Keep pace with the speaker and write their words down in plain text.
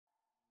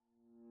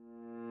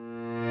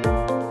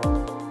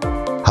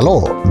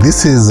Hello,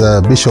 this is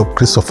Bishop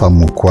Christopher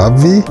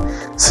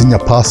Mukwavi, Senior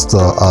Pastor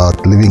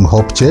at Living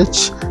Hope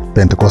Church,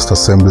 Pentecostal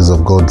Assemblies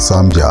of God,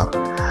 Zambia.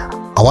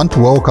 I want to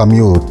welcome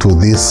you to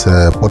this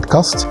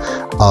podcast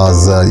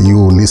as you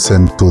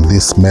listen to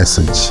this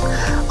message.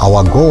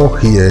 Our goal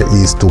here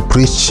is to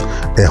preach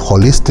a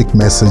holistic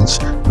message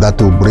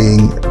that will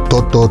bring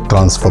total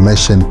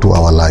transformation to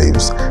our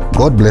lives.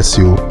 God bless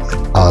you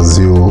as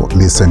you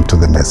listen to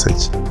the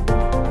message.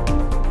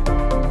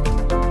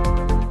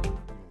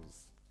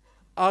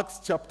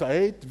 Acts chapter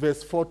 8,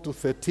 verse 4 to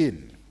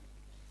 13.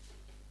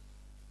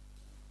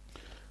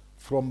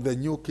 From the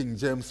New King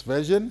James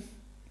Version.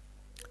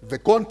 The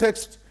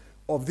context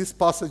of this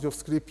passage of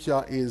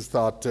scripture is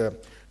that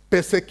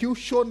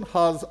persecution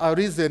has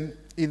arisen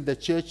in the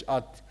church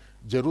at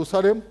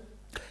Jerusalem.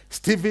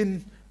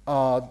 Stephen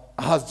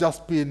has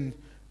just been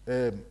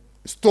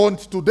stoned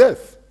to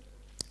death,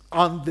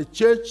 and the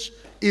church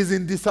is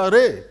in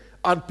disarray,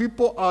 and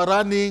people are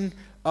running,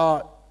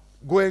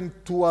 going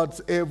towards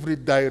every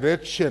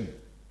direction.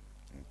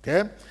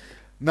 Okay?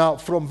 Now,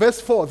 from verse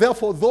 4,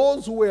 therefore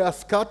those who were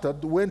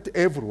scattered went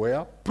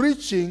everywhere,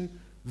 preaching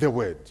the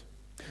word.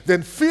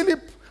 Then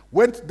Philip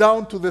went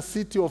down to the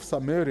city of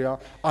Samaria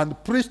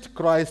and preached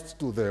Christ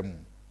to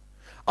them.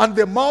 And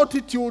the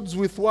multitudes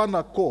with one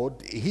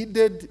accord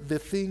heeded the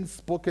things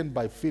spoken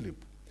by Philip,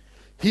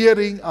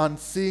 hearing and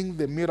seeing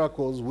the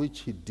miracles which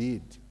he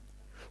did.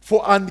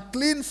 For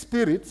unclean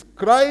spirits,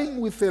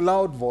 crying with a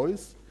loud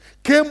voice,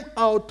 came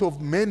out of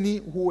many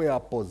who were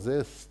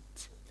possessed,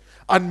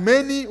 and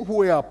many who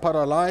were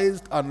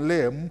paralyzed and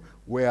lame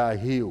were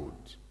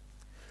healed.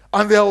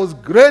 And there was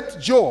great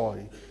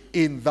joy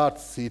in that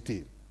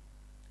city.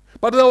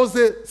 But there was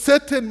a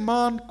certain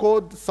man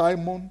called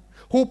Simon,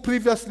 who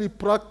previously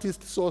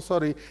practiced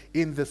sorcery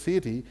in the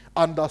city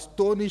and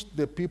astonished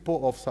the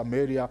people of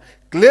Samaria,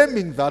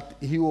 claiming that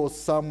he was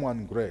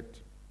someone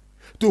great,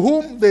 to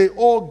whom they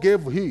all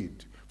gave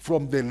heed,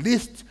 from the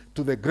least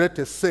to the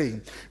greatest,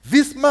 saying,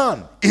 "This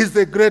man is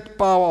the great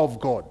power of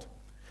God."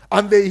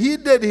 And they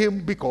heeded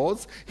him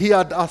because he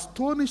had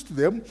astonished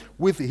them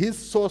with his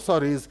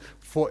sorceries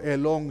for a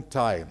long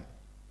time.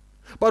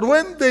 But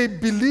when they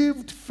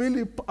believed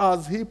Philip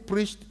as he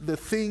preached the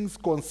things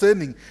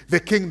concerning the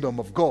kingdom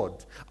of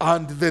God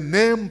and the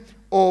name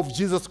of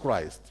Jesus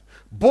Christ,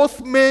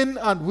 both men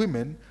and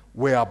women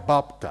were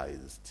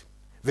baptized.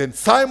 Then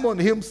Simon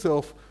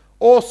himself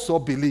also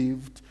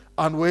believed,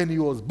 and when he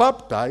was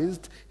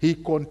baptized, he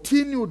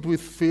continued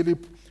with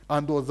Philip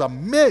and was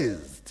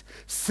amazed,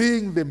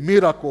 seeing the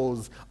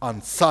miracles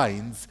and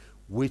signs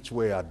which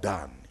were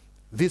done.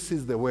 This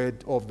is the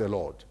word of the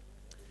Lord.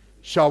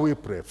 Shall we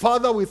pray?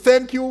 Father, we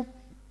thank you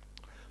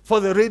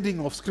for the reading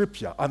of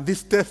Scripture and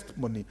this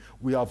testimony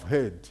we have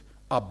heard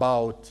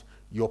about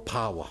your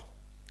power.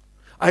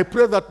 I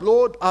pray that,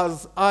 Lord,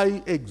 as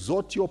I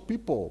exhort your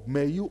people,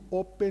 may you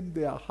open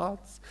their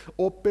hearts,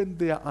 open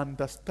their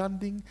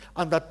understanding,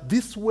 and that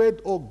this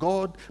word, O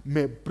God,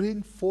 may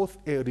bring forth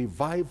a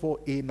revival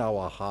in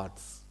our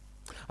hearts.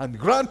 And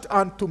grant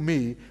unto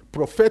me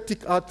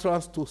prophetic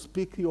utterance to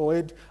speak your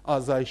word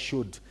as I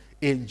should.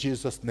 In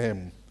Jesus'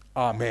 name,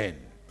 amen.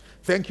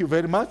 Thank you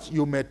very much.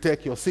 You may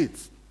take your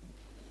seats.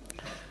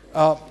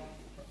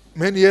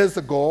 Many years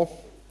ago,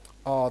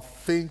 I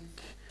think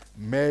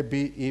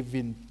maybe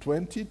even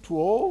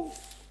 2012.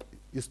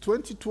 Is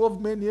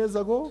 2012 many years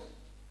ago?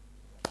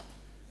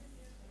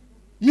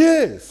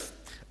 Yes.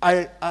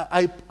 I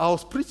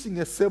was preaching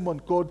a sermon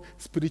called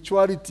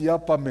Spirituality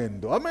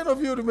Apamendo. How many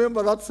of you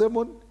remember that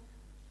sermon?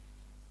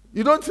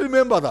 You don't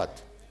remember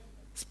that?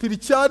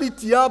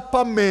 Spirituality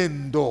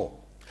Apamendo.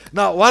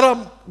 Now, what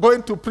I'm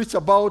going to preach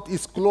about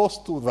is close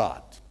to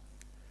that.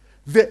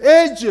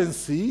 The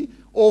agency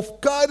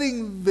of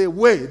carrying the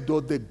word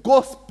or the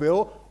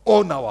gospel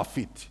on our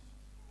feet.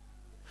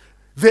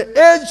 The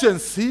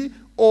agency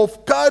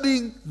of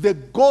carrying the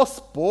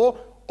gospel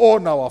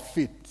on our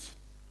feet.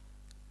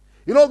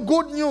 You know,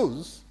 good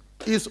news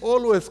is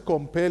always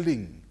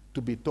compelling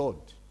to be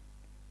told.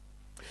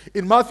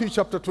 In Matthew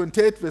chapter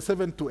 28, verse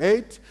 7 to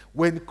 8,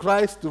 when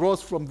Christ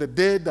rose from the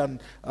dead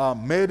and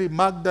Mary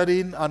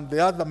Magdalene and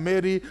the other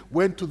Mary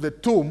went to the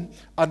tomb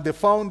and they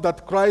found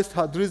that Christ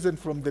had risen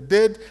from the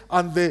dead,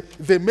 and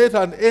they met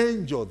an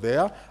angel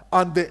there,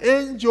 and the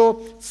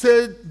angel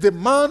said, "The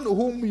man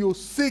whom you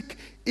seek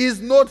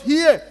is not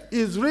here,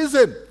 is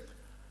risen."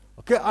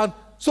 Okay, and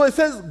so it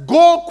says,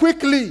 "Go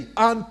quickly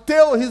and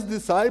tell his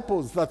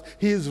disciples that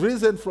he is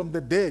risen from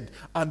the dead,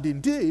 and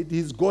indeed he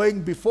is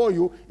going before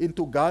you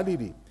into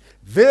Galilee.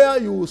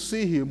 There you will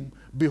see him.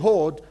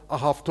 Behold, I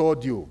have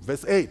told you."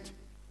 Verse 8.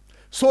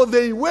 So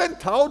they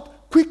went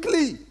out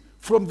quickly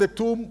from the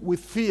tomb with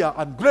fear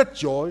and great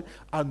joy,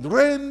 and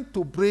ran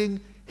to bring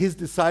his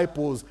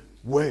disciples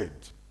word.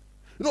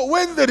 You know,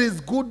 when there is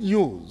good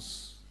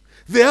news,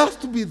 there has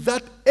to be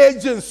that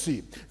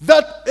agency,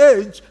 that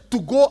edge to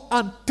go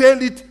and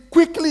tell it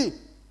quickly.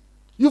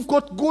 You've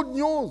got good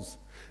news.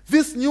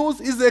 This news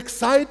is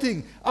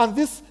exciting, and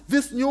this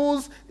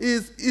news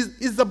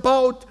is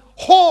about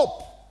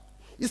hope.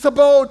 It's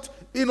about,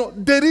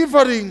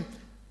 delivering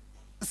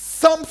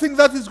something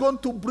that is going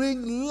to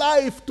bring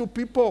life to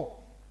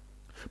people.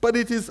 But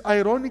it is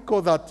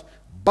ironical that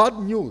bad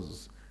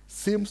news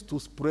seems to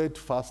spread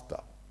faster.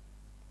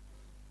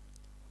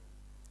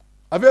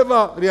 Have you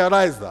ever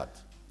realized that?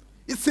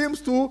 It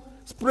seems to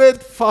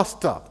spread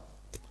faster.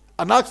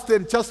 An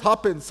accident just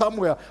happened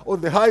somewhere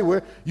on the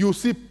highway. You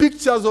see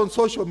pictures on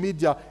social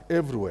media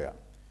everywhere.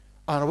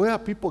 And where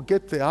people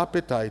get the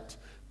appetite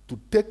to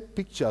take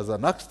pictures,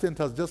 an accident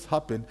has just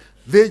happened,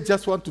 they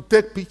just want to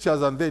take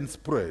pictures and then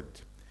spread.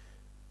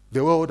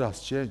 The world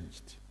has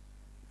changed.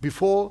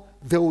 Before,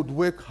 they would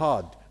work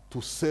hard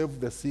to save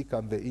the sick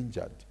and the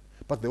injured.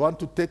 But they want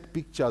to take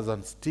pictures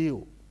and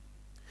steal.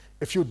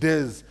 A few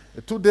days,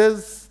 2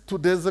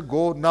 days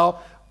ago now,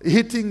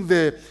 hitting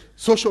the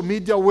social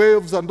media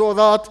waves and all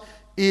that,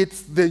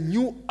 it's the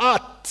new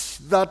art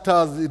that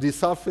has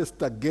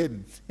resurfaced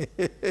again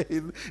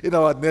in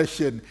our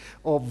nation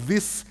of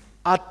this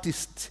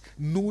artist,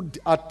 nude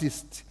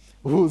artist,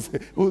 who's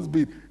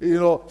been,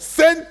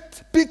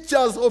 sent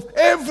pictures of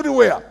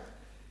everywhere.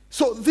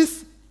 So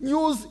this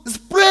news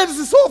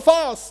spreads so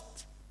fast.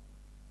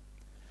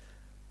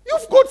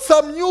 You've got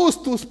some news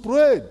to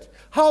spread.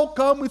 How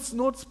come it's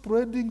not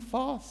spreading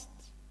fast?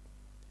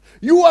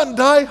 You and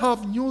I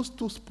have news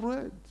to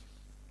spread.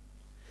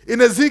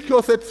 In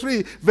Ezekiel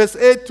 33, verse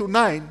 8 to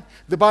 9,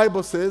 the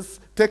Bible says,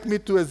 take me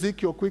to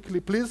Ezekiel quickly,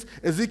 please.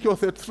 Ezekiel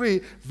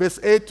 33, verse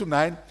 8 to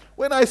 9.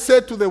 When I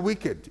said to the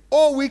wicked,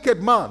 O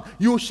wicked man,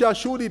 you shall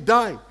surely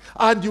die,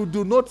 and you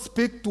do not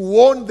speak to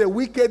warn the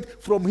wicked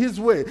from his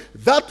way,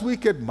 that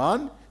wicked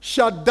man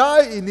shall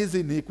die in his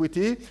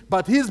iniquity,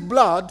 but his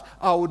blood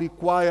I will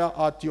require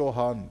at your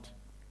hand.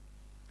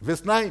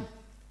 Verse 9.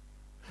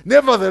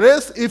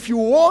 Nevertheless, if you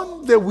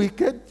warn the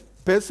wicked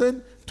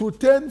person to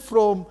turn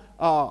from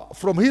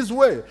his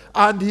way,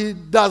 and he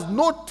does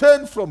not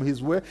turn from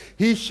his way,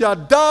 he shall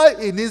die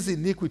in his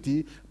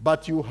iniquity,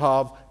 but you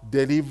have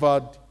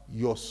delivered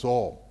your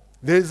soul.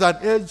 There is an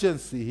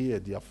urgency here,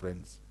 dear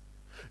friends.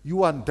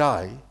 You and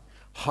I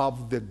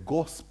have the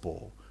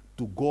gospel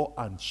to go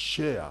and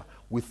share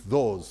with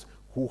those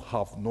who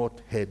have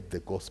not heard the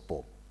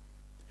gospel.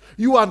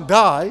 You and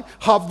I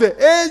have the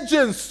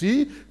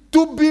urgency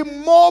to be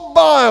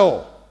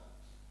mobile,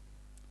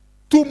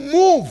 to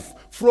move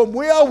from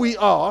where we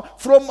are,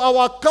 from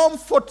our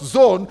comfort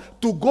zone,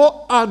 to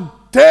go and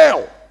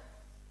tell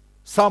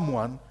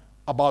someone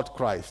about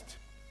Christ.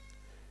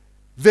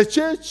 The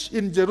church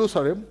in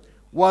Jerusalem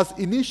was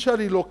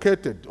initially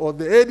located, or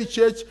the early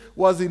church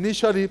was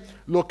initially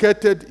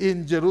located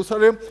in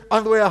Jerusalem,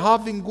 and we are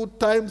having good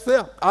times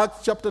there.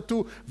 Acts chapter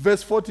 2,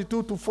 verse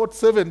 42 to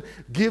 47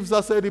 gives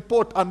us a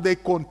report, and they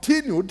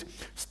continued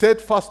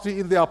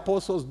steadfastly in the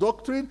apostles'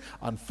 doctrine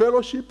and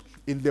fellowship,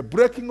 in the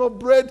breaking of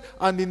bread,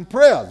 and in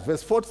prayers.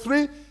 Verse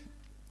 43,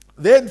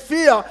 then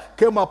fear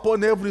came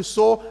upon every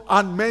soul,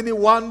 and many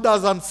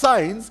wonders and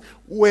signs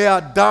were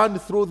done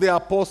through the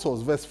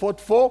apostles. Verse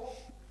 44,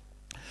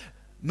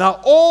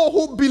 now all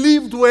who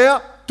believed were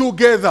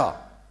together.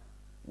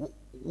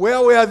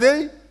 Where were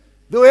they?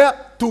 They were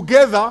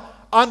together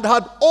and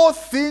had all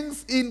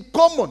things in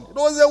common. It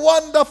was a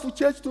wonderful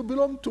church to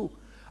belong to.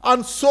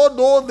 And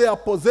sold all their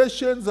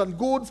possessions and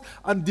goods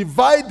and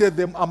divided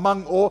them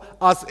among all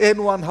as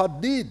anyone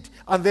had need.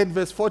 And then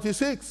verse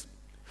 46.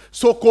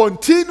 So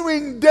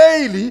continuing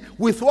daily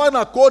with one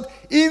accord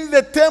in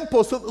the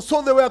temple.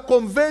 So they were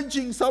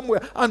converging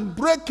somewhere and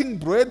breaking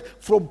bread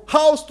from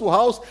house to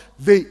house.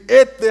 They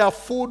ate their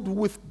food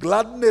with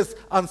gladness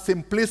and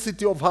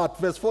simplicity of heart.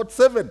 Verse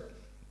 47.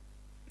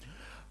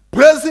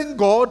 Praising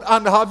God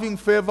and having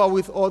favor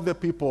with all the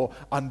people.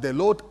 And the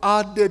Lord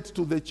added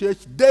to the church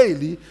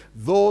daily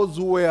those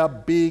who were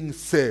being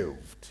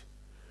saved.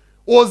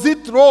 Was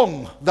it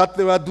wrong that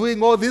they were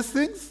doing all these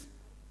things?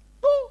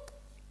 No.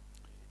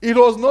 It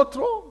was not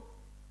wrong.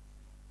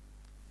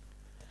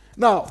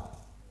 Now,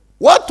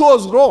 what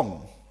was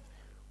wrong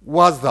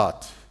was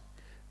that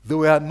they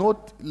were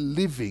not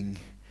living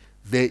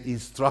the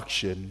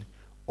instruction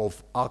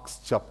of Acts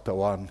chapter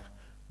 1,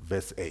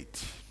 verse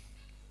 8.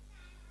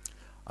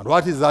 And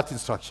what is that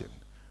instruction?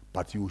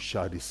 But you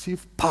shall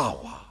receive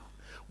power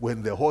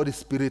when the Holy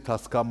Spirit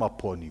has come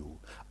upon you,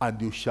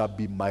 and you shall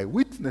be my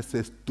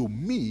witnesses to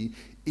me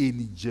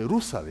in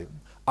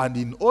Jerusalem and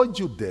in all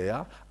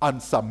Judea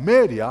and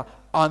Samaria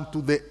and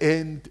to the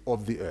end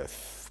of the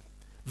earth.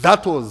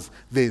 That was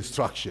the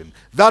instruction.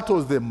 That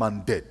was the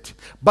mandate.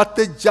 But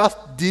they just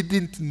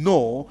didn't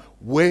know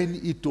when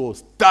it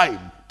was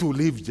time to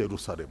leave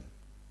Jerusalem.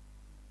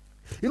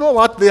 You know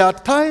what? There are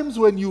times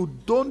when you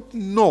don't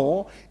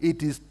know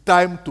it is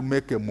time to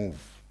make a move.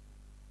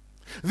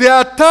 There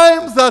are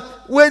times that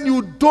when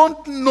you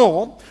don't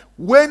know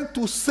when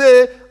to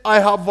say, I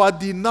have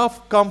had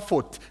enough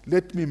comfort,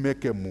 let me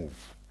make a move.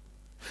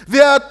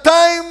 There are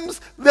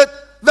times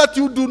that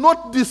you do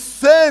not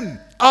discern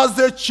as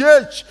a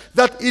church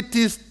that it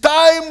is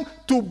time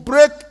to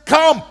break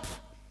camp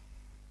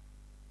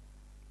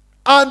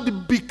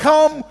and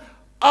become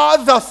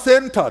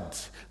other-centered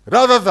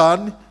rather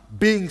than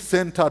being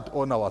centered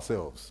on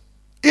ourselves.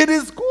 It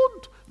is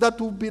good that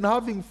we've been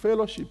having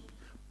fellowship,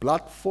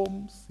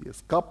 platforms,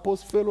 yes,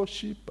 couples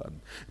fellowship and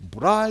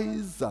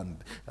brides and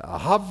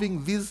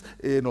having these,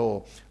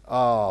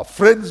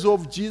 friends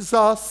of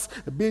Jesus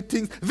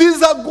meetings.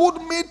 These are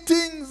good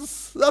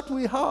meetings that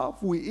we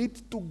have. We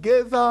eat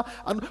together,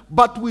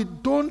 but we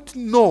don't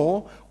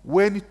know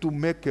when to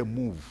make a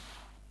move.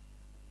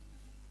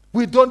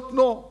 We don't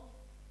know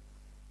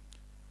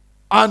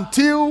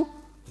until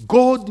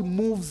God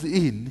moves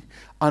in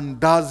and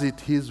does it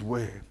His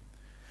way.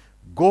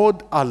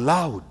 God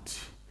allowed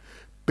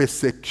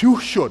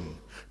persecution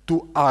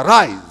to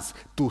arise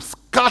to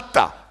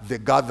scatter the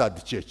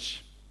gathered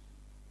church.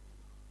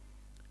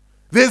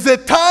 There's a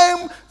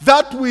time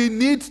that we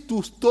need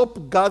to stop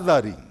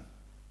gathering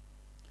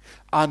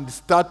and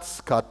start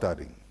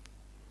scattering.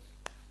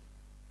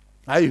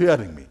 Are you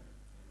hearing me?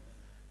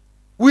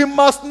 We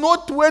must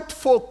not wait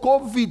for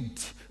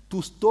COVID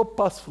to stop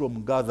us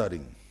from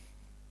gathering.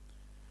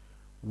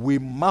 We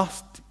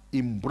must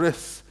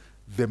embrace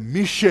the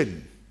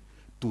mission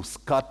to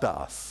scatter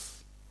us.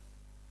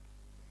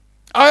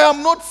 I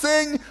am not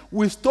saying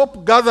we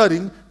stop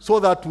gathering so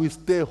that we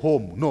stay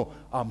home. No,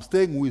 I'm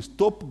saying we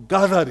stop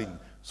gathering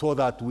so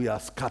that we are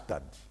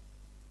scattered.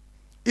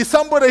 Is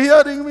somebody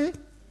hearing me?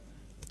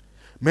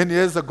 Many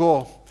years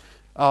ago,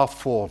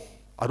 for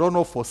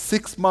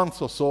 6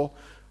 months or so,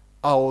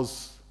 I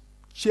was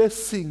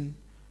chasing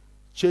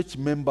church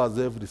members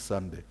every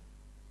Sunday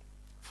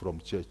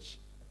from church.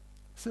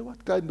 I said,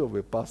 what kind of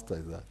a pastor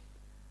is that?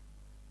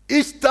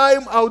 Each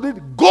time I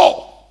would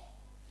go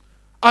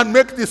and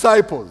make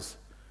disciples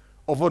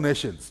of all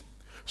nations.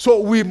 So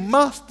we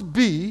must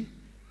be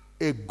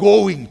a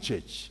going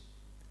church.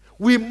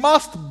 We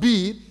must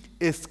be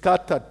a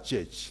scattered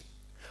church.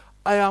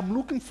 I am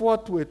looking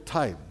forward to a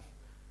time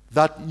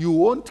that you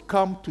won't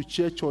come to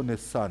church on a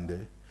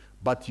Sunday,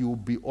 but you'll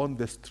be on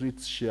the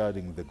streets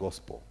sharing the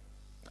gospel.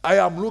 I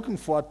am looking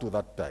forward to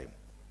that time.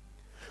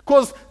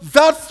 Because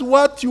that's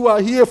what you are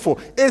here for.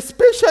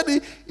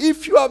 Especially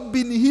if you have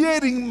been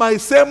hearing my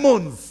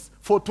sermons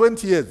for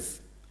 20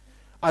 years.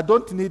 I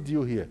don't need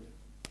you here.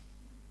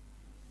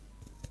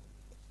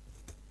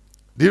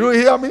 Did you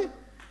hear me?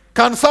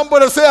 Can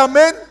somebody say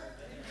amen?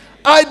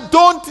 I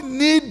don't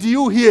need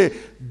you here.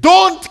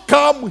 Don't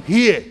come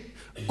here.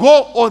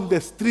 Go on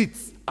the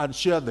streets and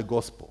share the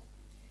gospel.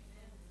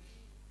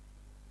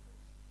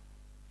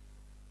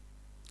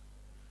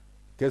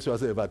 Guess what I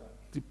say about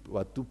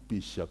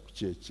watupisha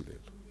church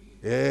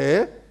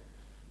lelo?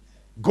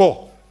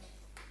 Go.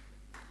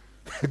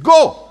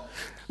 Go.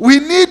 We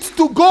need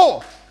to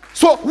go.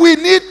 So we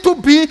need to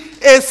be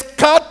a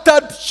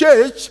scattered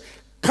church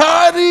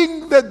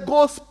carrying the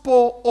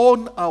gospel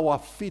on our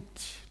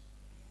feet.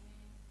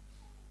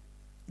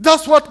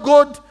 That's what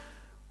God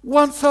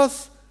wants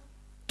us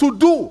to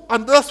do,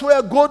 and that's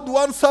where God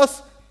wants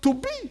us to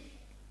be.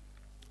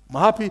 I'm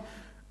happy,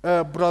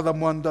 Brother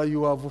Mwanda,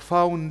 you have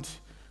found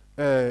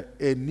a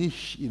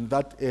niche in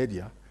that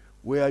area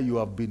where you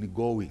have been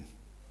going.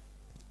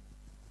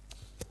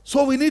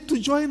 So we need to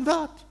join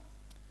that.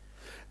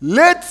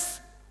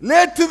 Let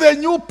the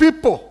new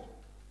people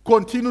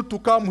continue to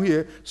come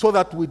here so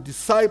that we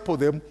disciple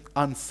them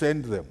and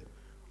send them.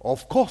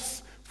 Of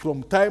course,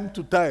 from time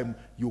to time,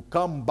 you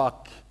come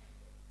back.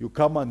 You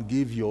come and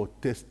give your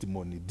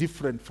testimony.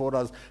 Different for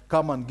us,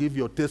 come and give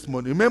your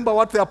testimony. Remember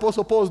what the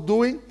Apostle Paul was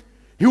doing?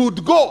 He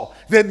would go,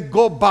 then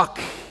go back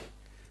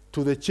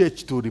to the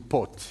church to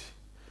report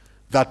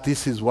that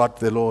this is what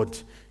the Lord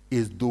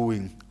is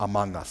doing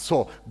among us.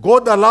 So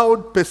God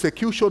allowed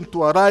persecution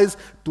to arise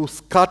to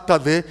scatter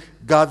the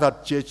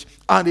gathered church,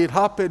 and it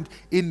happened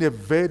in a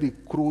very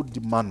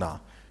crude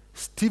manner.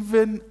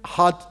 Stephen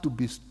had to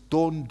be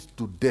stoned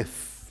to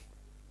death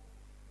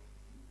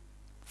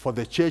for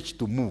the church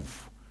to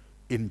move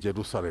in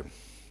Jerusalem.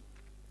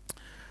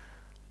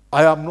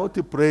 I am not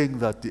praying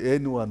that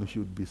anyone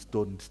should be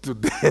stoned to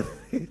death.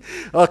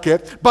 Okay,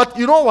 but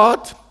you know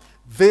what?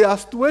 There are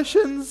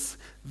situations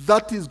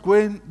that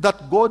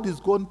God is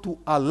going to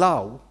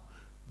allow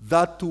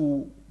that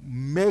to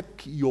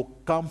make your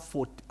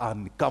comfort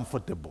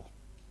uncomfortable,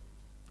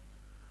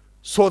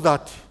 so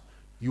that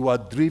you are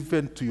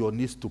driven to your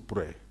knees to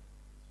pray,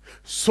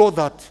 so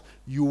that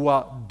you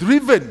are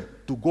driven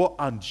to go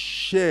and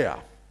share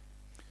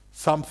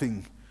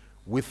something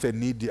with a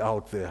needy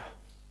out there.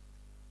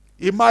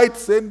 He might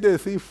send a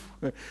thief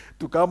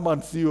to come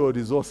and see your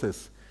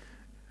resources.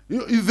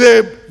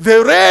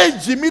 The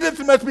rage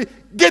immediately might be,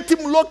 get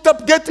him locked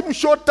up, get him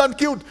shot and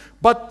killed.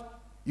 But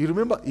you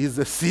remember, he's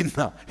a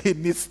sinner. He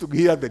needs to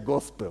hear the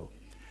gospel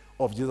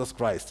of Jesus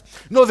Christ.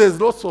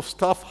 There's lots of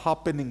stuff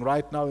happening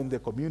right now in the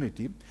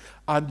community,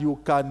 and you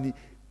can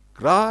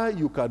cry,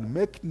 you can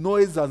make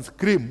noise and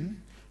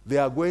scream. They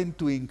are going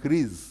to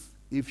increase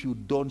if you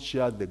don't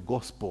share the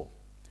gospel.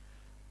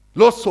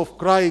 Lots of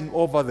crying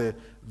over the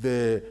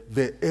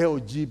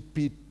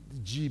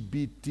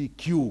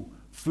LGBTQ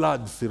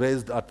flags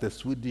raised at the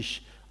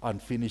Swedish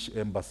and Finnish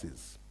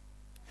embassies.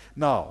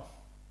 Now,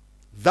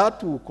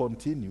 that will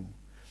continue.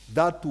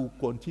 That will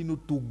continue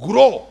to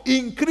grow,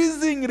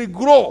 increasingly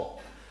grow,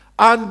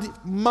 and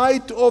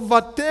might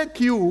overtake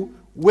you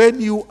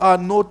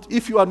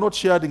if you are not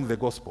sharing the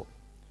gospel,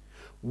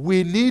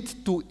 we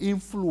need to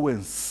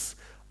influence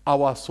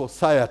our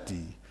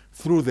society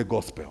through the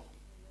gospel.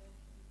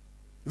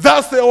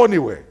 That's the only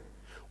way.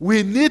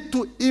 We need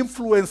to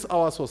influence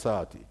our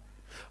society.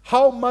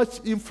 How much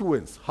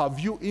influence have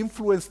you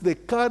influenced the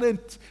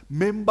current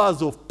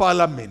members of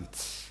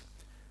parliament?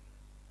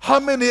 How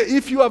many,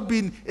 if you have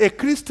been a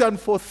Christian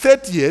for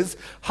 30 years,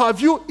 have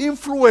you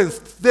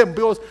influenced them?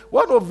 Because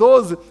one of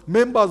those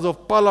members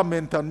of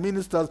parliament and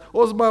ministers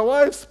was my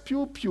wife's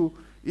pupil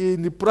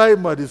in the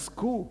primary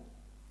school.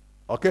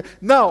 Okay?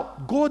 Now,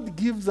 God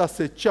gives us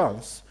a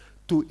chance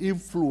to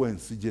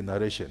influence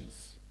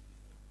generations.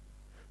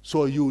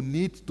 So you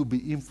need to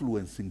be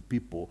influencing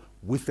people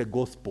with the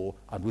gospel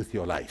and with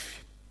your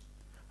life.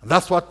 And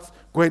that's what's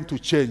going to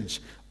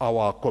change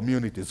our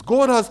communities.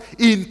 God has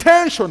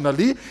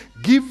intentionally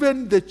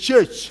given the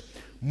church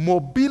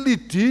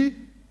mobility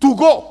to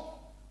go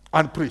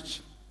and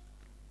preach.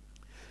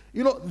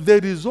 You know, the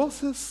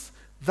resources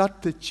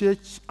that the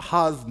church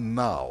has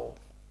now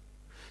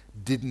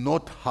did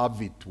not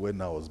have it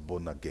when I was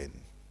born again.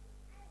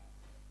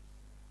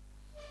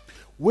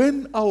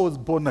 When I was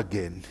born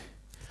again,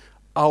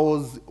 I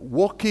was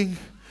walking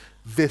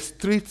the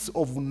streets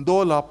of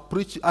Ndola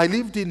preaching. I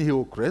lived in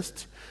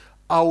Hillcrest.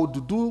 I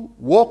would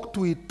walk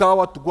to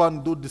Itawa to go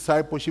and do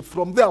discipleship.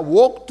 From there,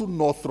 walk to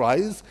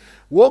Northrise,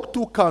 walk to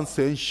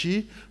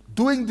Kansenshi,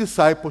 doing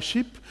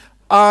discipleship,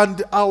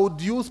 and I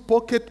would use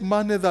pocket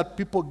money that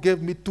people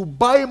gave me to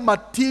buy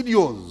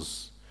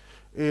materials,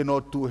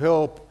 to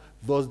help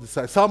those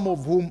disciples, some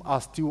of whom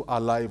are still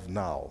alive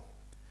now.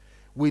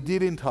 We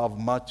didn't have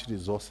much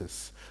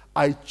resources.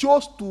 I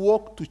chose to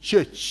walk to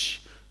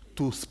church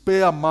to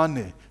spare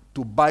money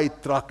to buy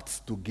tracts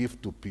to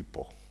give to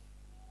people.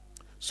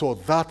 So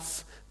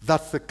that's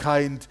the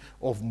kind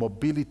of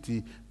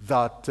mobility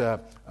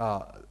that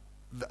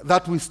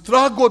we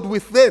struggled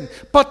with then.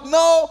 But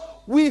now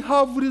we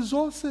have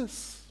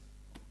resources.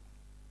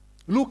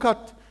 Look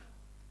at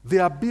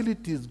the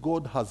abilities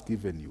God has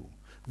given you,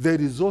 the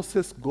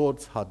resources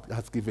God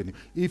has given you.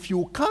 If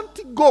you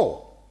can't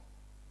go,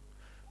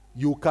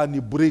 you can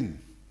bring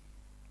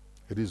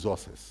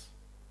resources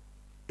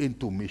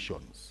into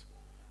missions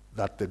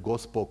that the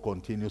gospel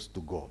continues to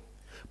go.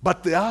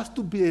 But there has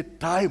to be a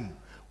time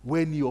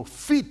when your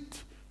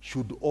feet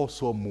should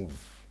also move.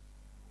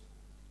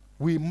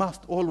 We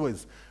must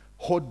always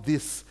hold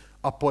this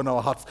upon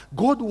our hearts.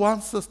 God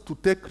wants us to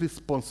take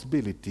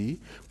responsibility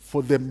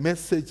for the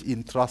message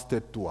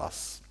entrusted to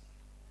us.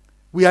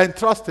 We are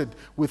entrusted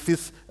with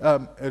this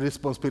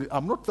responsibility.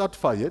 I'm not that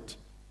far yet.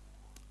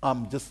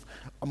 I'm just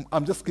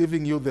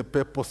giving you the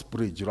purpose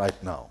bridge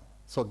right now.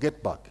 So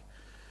get back.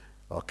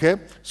 Okay?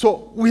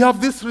 So we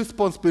have this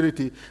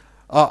responsibility.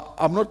 So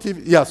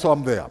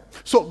I'm there.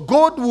 So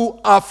God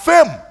will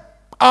affirm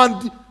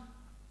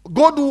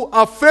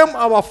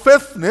our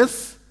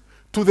faithfulness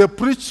to the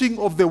preaching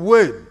of the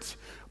word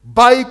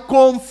by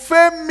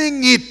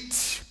confirming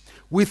it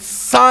with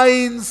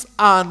signs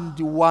and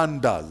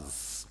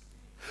wonders.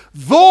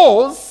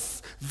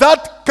 Those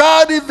that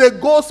carry the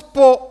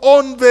gospel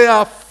on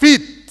their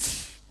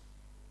feet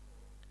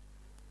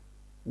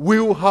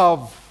will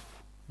have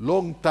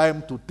long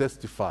time to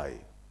testify.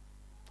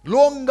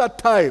 Longer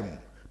time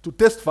to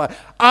testify.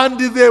 And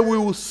they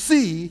will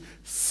see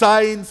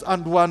signs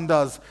and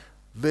wonders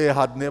they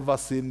had never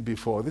seen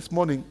before. This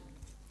morning,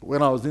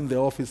 when I was in the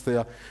office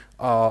there,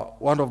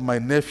 one of my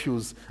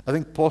nephews, I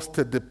think,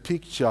 posted the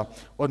picture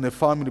on a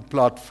family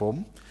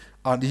platform.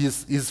 And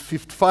he's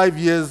 55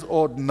 years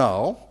old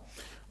now.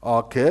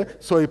 Okay,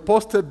 so he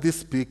posted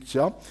this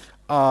picture.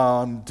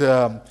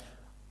 And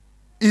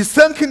he's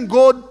thanking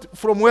God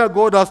from where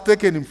God has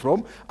taken him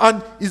from.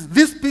 And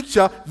this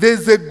picture,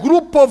 there's a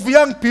group of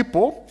young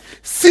people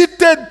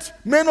seated,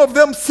 many of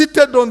them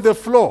seated on the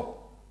floor.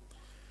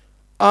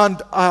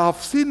 And I have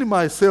seen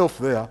myself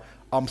there.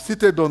 I'm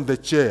seated on the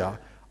chair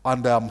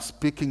and I'm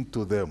speaking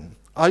to them.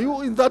 Are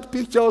you in that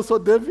picture also,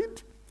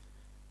 David?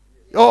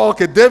 Oh,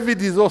 okay,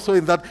 David is also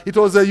in that. It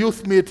was a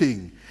youth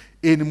meeting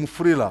in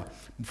Mufrila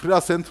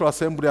Central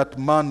Assembly at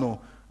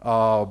Mano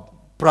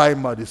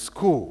Primary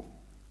School.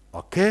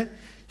 Okay?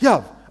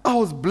 Yeah, I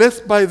was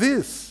blessed by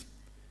this.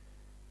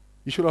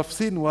 You should have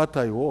seen what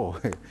I wore.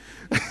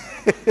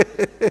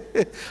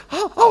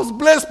 I was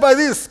blessed by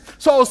this.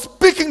 So I was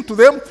speaking to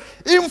them,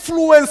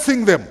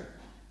 influencing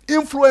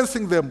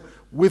them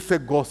with the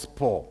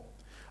gospel.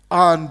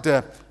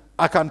 And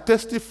I can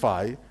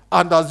testify,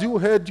 and as you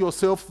heard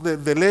yourself,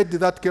 the lady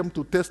that came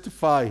to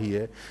testify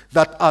here,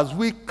 that as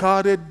we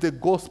carried the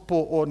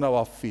gospel on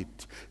our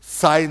feet,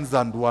 signs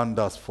and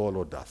wonders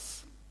followed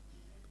us.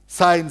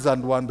 Signs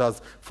and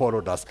wonders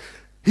followed us.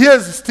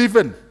 Here's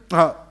Stephen.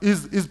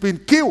 He's been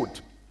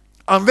killed.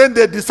 And then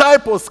the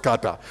disciples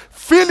scatter.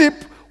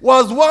 Philip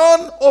was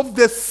one of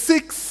the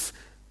 6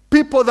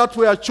 people that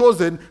were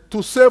chosen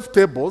to serve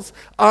tables,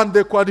 and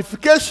the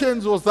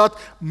qualifications was that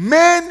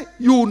men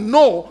you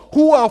know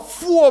who are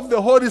full of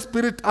the Holy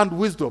Spirit and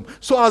wisdom.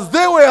 So as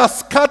they were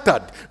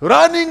scattered,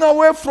 running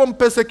away from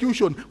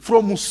persecution,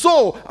 from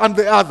Saul and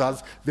the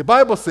others, the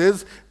Bible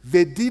says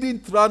they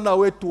didn't run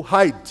away to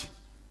hide.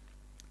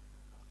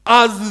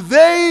 As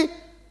they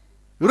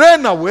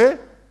ran away,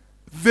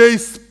 they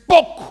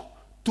spoke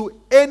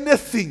to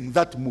anything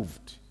that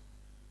moved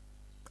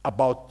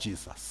about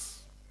Jesus.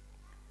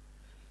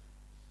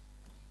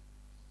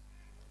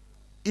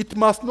 It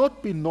must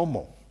not be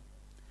normal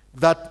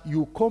that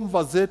you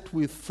conversate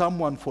with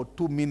someone for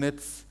 2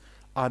 minutes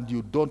and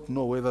you don't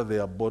know whether they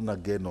are born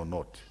again or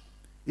not.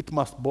 It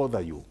must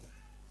bother you.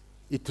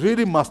 It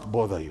really must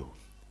bother you.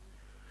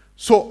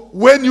 So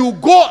when you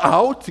go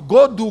out,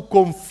 God will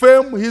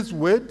confirm his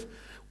word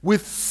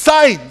with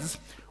signs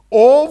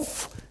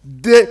of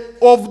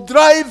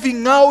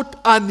driving out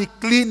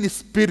unclean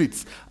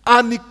spirits.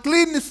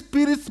 Unclean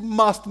spirits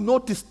must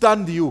not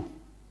stand you.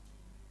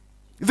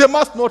 They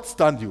must not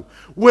stand you.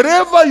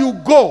 Wherever you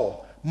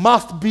go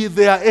must be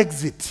their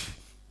exit.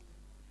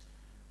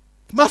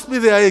 Must be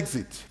their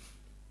exit.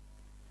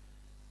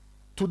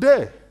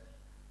 Today,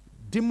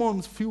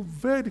 demons feel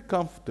very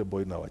comfortable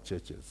in our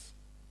churches.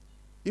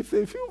 If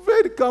they feel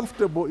very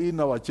comfortable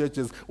in our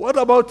churches, what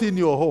about in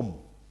your home?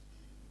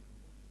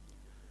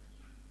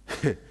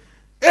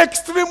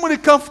 Extremely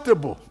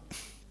comfortable.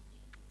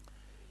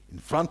 In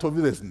front of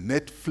you there's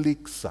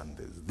Netflix and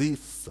there's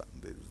this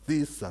and there's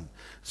this. And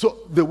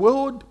so the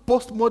world,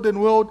 postmodern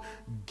world,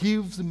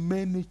 gives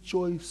many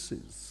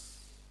choices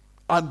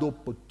and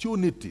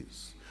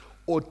opportunities,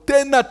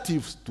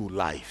 alternatives to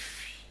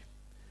life.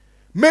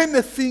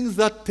 Many things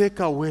that take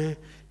away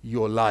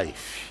your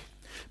life.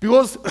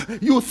 Because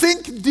you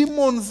think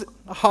demons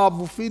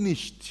have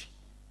finished.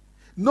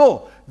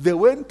 No, they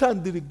went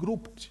and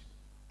regrouped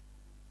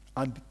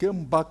and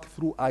came back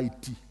through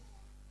IT.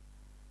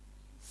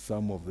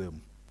 Some of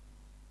them.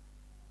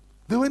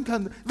 They went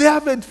and they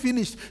haven't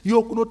finished.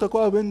 No.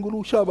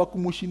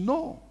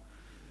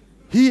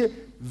 Here,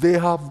 they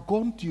have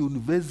gone to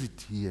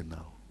university here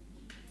now.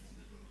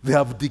 They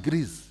have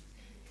degrees.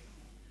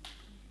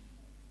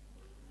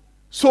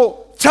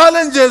 So,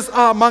 challenges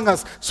are among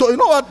us. So, you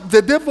know what?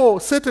 The devil,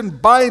 Satan,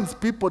 binds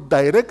people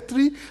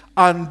directly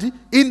and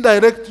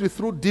indirectly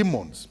through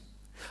demons.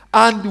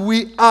 And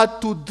we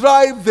are to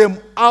drive them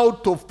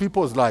out of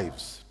people's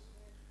lives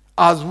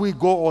as we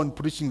go on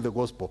preaching the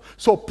gospel.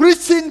 So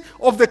preaching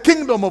of the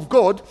kingdom of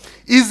God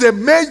is a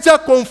major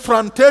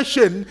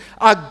confrontation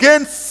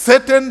against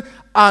Satan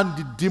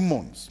and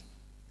demons.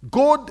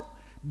 God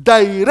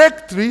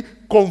directly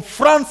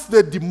confronts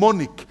the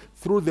demonic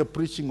through the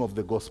preaching of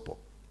the gospel.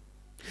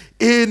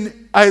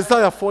 In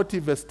Isaiah 40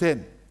 verse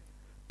 10,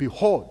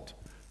 behold,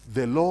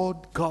 the Lord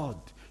God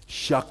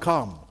shall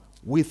come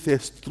with a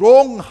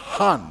strong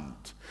hand,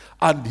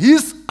 and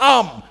his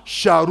arm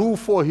shall rule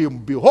for him.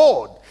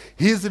 Behold,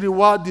 his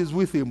reward is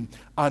with him,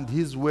 and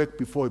his work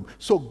before him.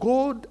 So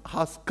God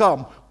has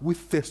come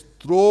with a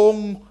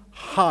strong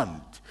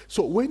hand.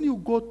 So when you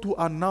go to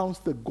announce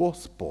the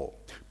gospel,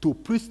 to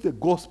preach the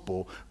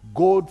gospel,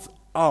 God's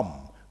arm,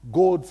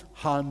 God's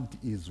hand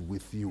is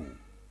with you.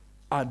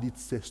 And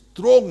it's a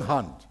strong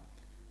hand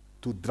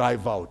to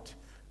drive out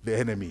the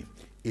enemy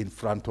in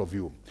front of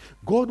you.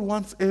 God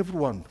wants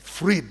everyone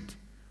freed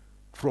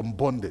from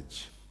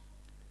bondage.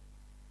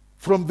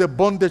 From the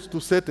bondage to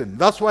Satan.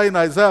 That's why in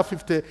Isaiah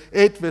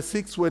 58 verse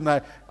 6,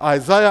 when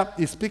Isaiah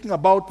is speaking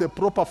about the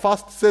proper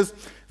fast, says,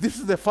 this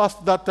is the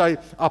fast that I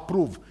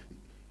approve.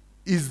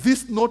 Is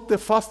this not the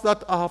fast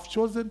that I have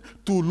chosen?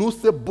 To loose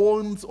the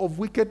bonds of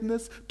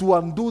wickedness, to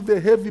undo the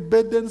heavy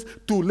burdens,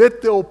 to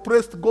let the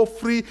oppressed go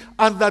free,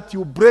 and that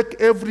you break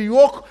every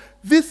yoke.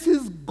 This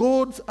is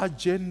God's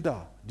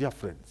agenda, dear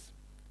friends.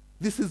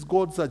 This is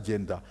God's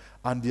agenda,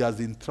 and he has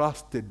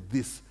entrusted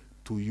this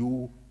to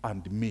you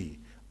and me.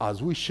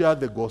 As we share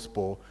the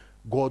gospel,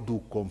 God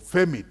will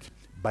confirm it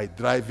by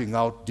driving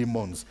out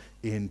demons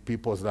in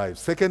people's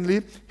lives.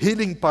 Secondly,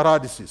 healing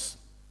paralysis.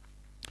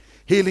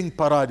 Healing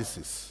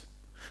paralysis.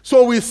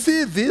 So we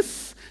see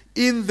this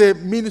in the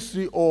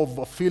ministry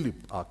of Philip,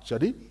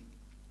 actually,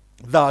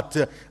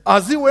 that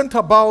as he went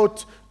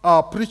about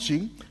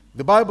preaching,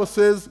 the Bible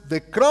says the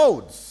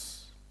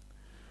crowds,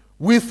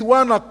 with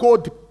one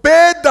accord,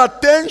 paid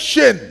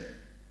attention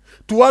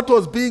to what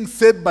was being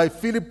said by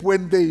Philip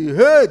when they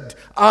heard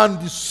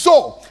and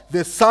saw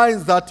the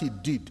signs that he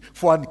did.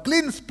 For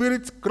unclean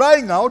spirits,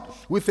 crying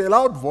out with a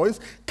loud voice,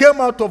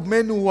 came out of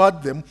men who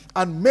had them,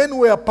 and men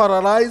were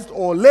paralyzed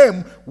or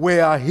lame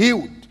were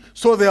healed.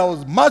 So there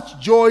was much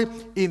joy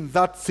in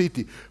that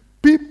city.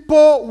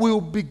 People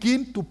will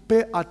begin to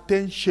pay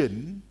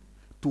attention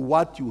to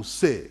what you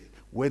say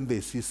when they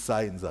see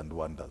signs and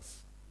wonders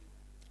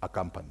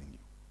accompanying you.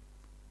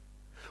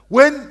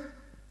 When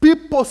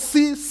people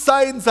see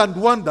signs and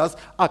wonders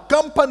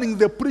accompanying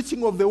the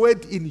preaching of the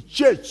word in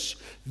church,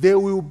 they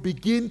will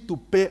begin to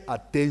pay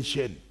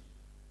attention.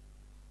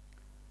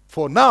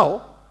 For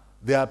now,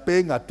 they are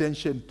paying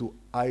attention to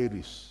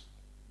iris.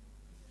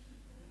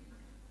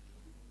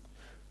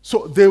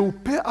 So they will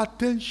pay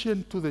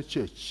attention to the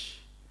church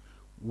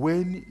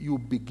when you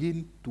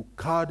begin to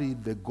carry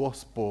the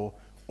gospel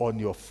on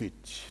your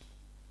feet.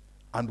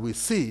 And we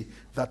see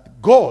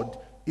that God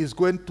is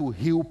going to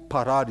heal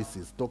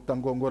paralysis. Dr.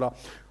 Ngongora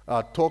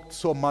talked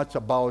so much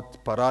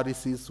about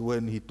paralysis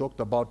when he talked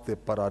about the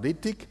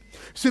paralytic.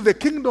 See, the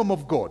kingdom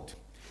of God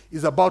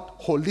is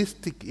about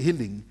holistic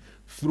healing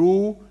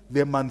through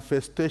the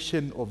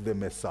manifestation of the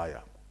Messiah.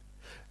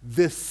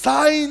 The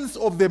signs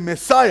of the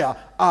Messiah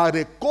are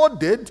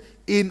recorded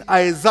in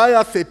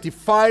Isaiah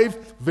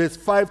 35, verse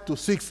 5 to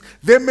 6.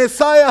 The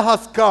Messiah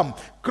has come.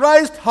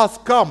 Christ has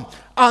come.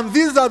 And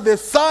these are the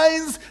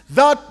signs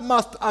that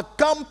must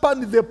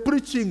accompany the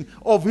preaching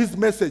of his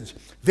message.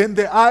 Then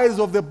the eyes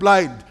of the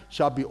blind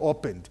shall be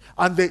opened,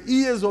 and the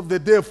ears of the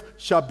deaf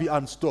shall be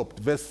unstopped.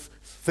 Verse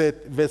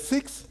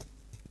 6.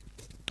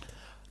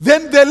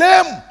 Then the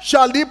lame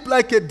shall leap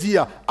like a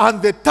deer,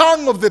 and the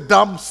tongue of the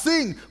dumb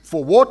sing,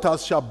 for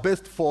waters shall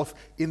burst forth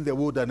in the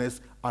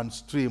wilderness and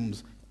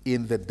streams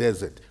in the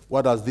desert.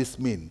 What does this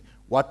mean?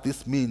 What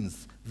this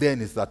means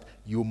then is that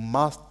you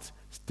must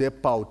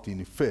step out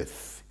in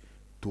faith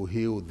to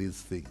heal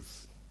these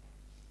things,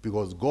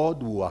 because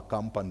God will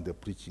accompany the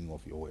preaching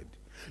of your word.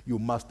 You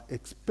must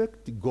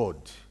expect God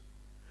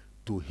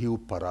to heal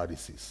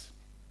paralysis.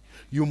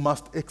 You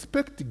must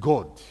expect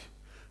God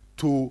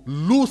to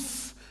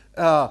loose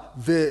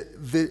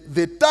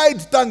the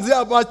tied tongues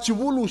there, but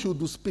Chivulu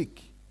should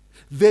speak.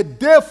 The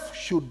deaf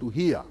should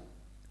hear.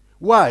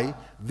 Why?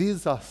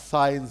 These are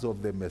signs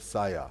of the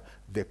Messiah,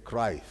 the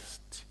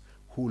Christ,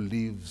 who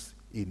lives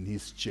in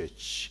his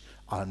church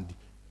and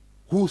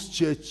whose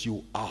church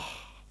you are.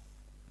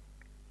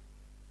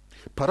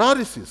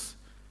 Paralysis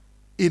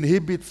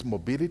inhibits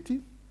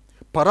mobility.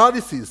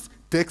 Paralysis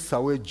takes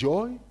away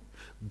joy.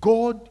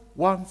 God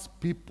wants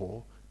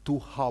people to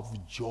have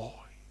joy,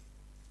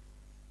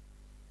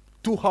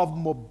 to have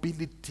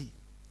mobility.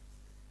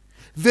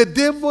 The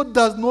devil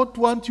does not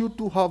want you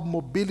to have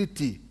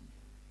mobility.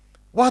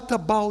 What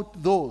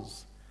about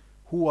those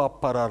who are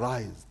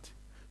paralyzed?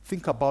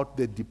 Think about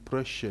the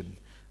depression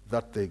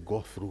that they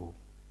go through.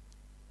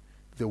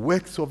 The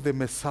works of the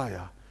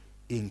Messiah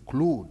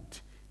include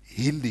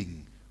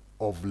healing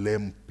of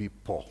lame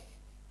people.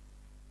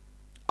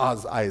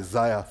 As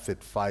Isaiah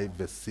 35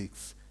 verse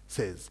 6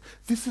 says.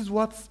 This is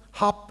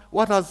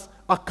what has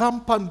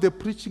accompanied the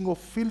preaching of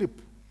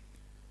Philip.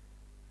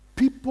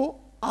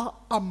 People are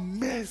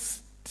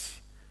amazed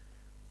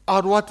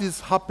at what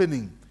is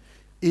happening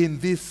in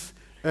this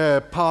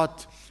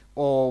part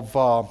of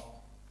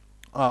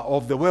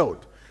the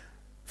world.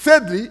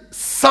 Thirdly,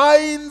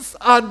 signs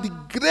and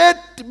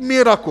great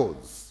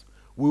miracles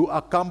will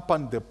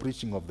accompany the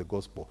preaching of the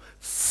gospel.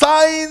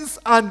 Signs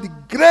and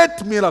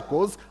great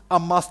miracles, I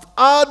must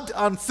add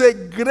and say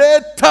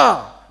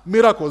greater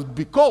miracles,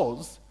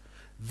 because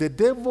the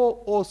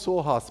devil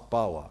also has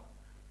power.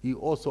 He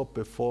also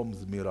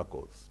performs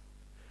miracles.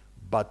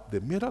 But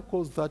the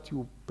miracles that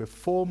you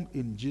perform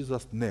in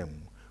Jesus'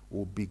 name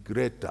will be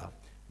greater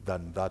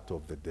than that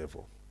of the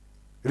devil.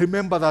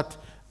 Remember that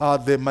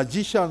the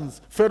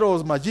magicians,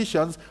 Pharaoh's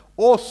magicians,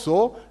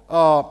 also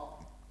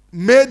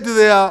made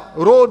their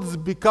rods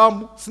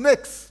become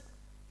snakes.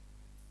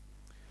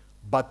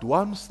 But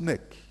one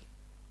snake,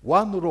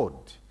 one rod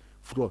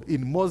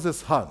in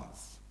Moses'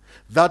 hands,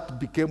 that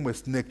became a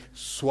snake,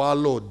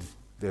 swallowed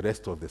the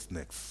rest of the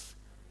snakes.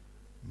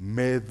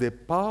 May the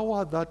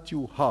power that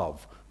you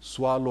have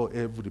swallow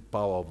every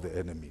power of the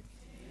enemy.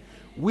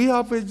 We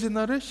have a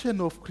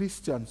generation of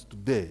Christians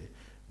today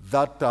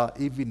that are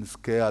even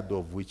scared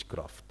of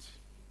witchcraft.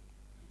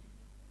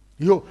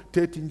 That's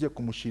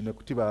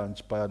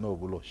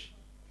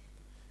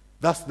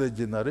the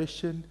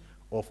generation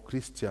of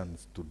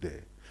Christians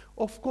today.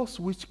 Of course,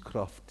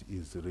 witchcraft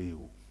is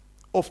real.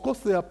 Of course,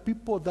 there are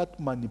people that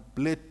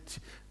manipulate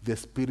the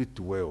spirit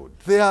world.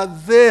 They are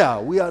there.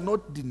 We are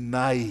not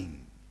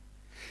denying.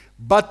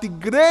 But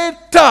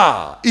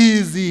greater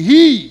is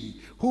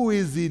he who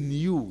is in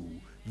you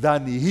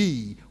than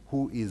he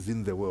who is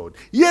in the world.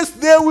 Yes,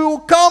 they will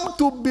come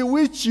to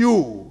bewitch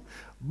you,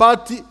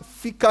 but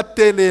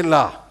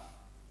fikatelela.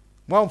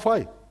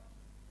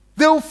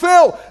 They will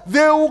fail.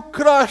 They will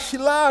crash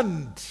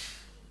land.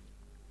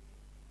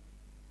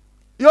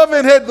 You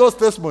haven't heard those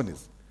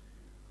testimonies?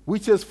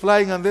 Witches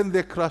flying and then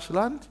they crash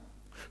land?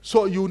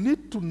 So you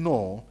need to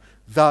know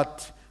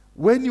that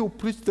when you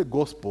preach the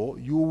gospel,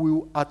 you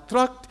will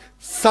attract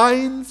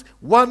signs,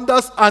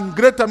 wonders, and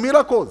greater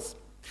miracles.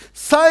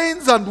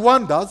 Signs and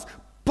wonders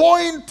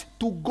point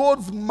to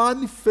God's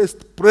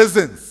manifest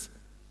presence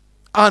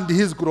and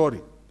his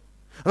glory.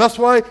 And that's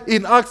why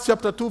in Acts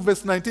chapter 2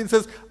 verse 19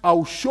 says, I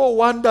will show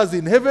wonders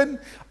in heaven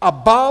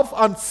above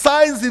and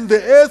signs in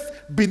the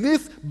earth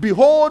beneath.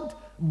 Behold,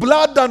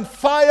 blood and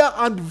fire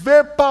and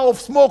vapor of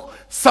smoke.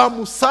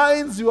 Some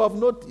signs you have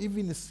not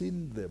even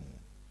seen them.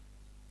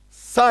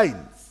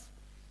 Signs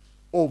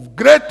of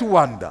great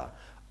wonder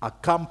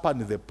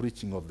accompany the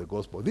preaching of the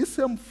gospel. This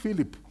same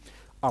Philip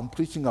I'm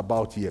preaching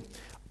about here,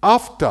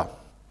 after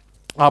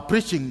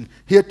preaching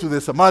here to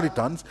the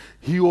Samaritans,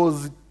 he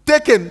was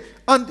taken,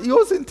 and he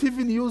wasn't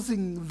even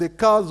using the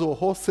cars or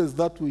horses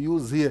that we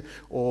use here,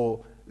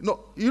 or no,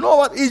 you know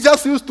what? He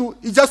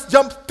just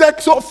jumps,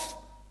 takes off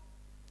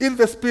in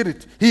the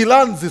spirit. He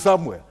lands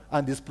somewhere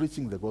and is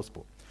preaching the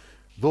gospel.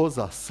 Those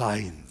are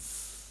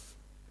signs.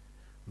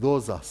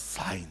 Those are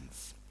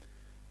signs.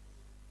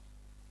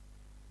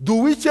 Do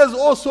witches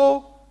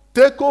also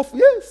take off?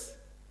 Yes.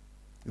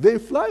 They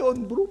fly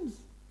on brooms.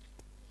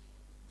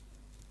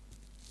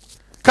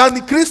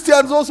 Can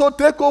Christians also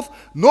take off?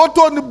 Not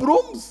on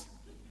brooms,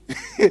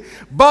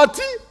 but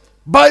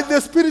by the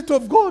Spirit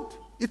of God.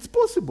 It's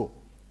possible.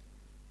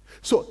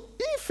 So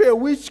if a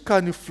witch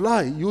can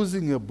fly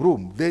using a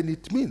broom, then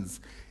it means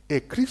a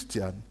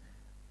Christian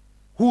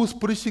who's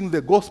preaching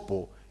the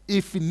gospel,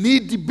 if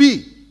need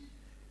be,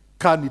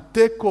 can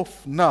take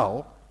off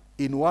now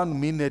in 1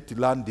 minute,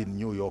 land in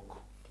New York.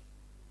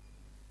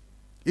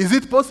 Is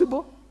it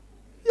possible?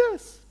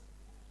 Yes.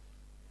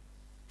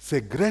 It's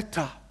a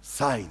greater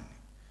sign.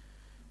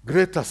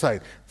 Greater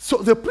sign. So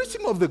the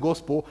preaching of the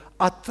gospel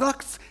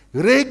attracts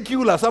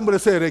regular, somebody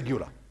say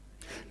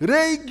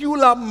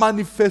regular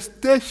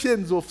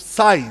manifestations of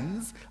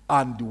signs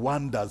and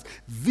wonders.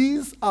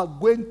 These are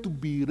going to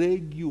be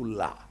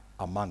regular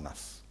among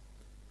us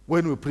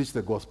when we preach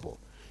the gospel.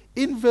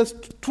 In verse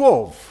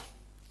 12,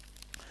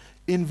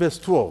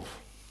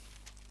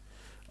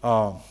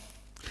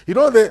 you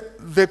know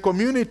the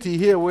community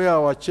here where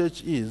our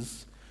church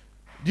is,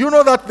 do you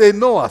know that they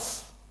know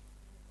us?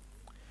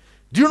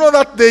 Do you know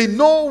that they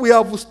know we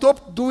have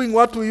stopped doing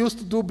what we used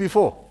to do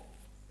before?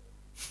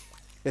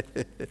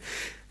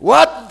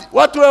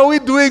 What were we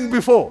doing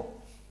before?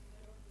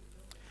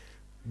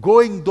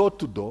 Going door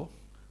to door,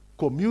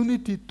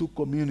 community to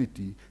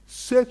community,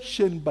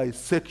 section by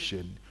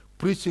section,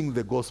 preaching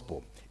the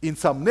gospel. In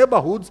some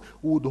neighborhoods,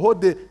 we would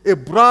hold a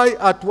braai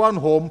at one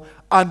home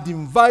and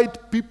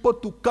invite people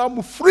to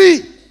come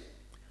free.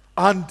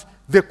 And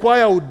the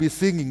choir would be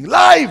singing,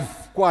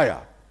 live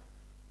choir.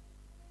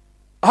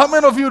 How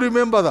many of you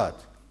remember that?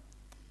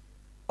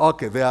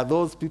 Okay, there are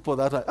those people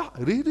that are,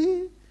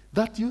 really?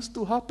 That used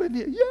to happen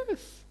here? Yes.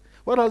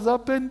 What has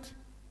happened?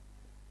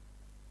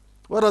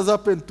 What has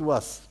happened to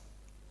us?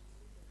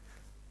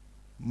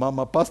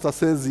 Mama Pastor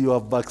says you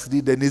have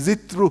backslidden. Is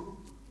it true?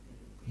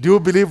 Do you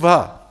believe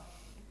her?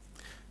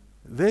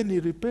 Then you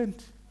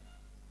repent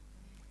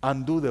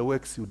and do the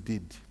works you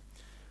did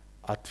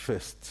at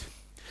first.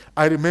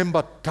 I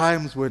remember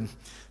times when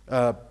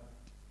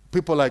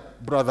people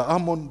like Brother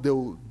Amon, they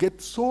will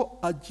get so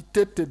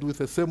agitated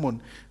with a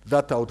sermon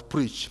that I would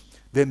preach.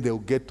 Then they will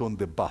get on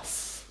the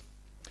bus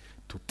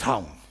to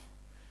town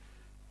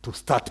to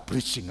start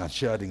preaching and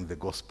sharing the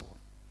gospel.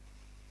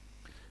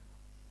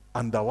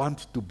 And I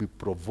want to be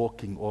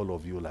provoking all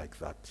of you like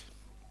that.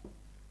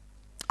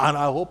 And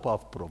I hope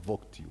I've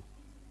provoked you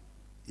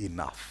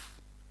enough.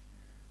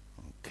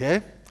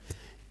 Okay?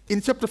 In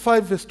chapter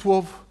 5, verse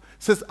 12, it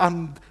says,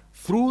 and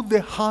through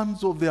the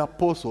hands of the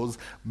apostles,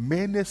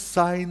 many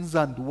signs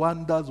and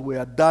wonders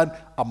were done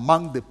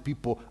among the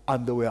people,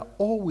 and they were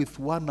all with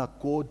one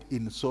accord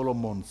in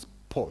Solomon's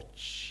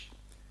porch.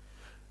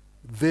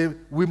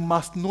 We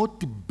must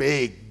not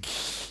beg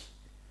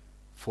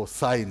for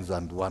signs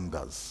and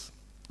wonders.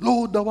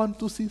 Lord, I want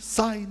to see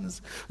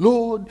signs.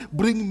 Lord,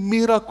 bring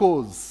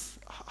miracles.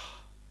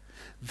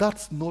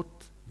 That's not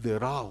the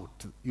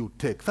route you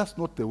take. That's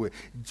not the way.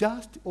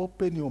 Just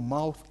open your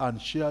mouth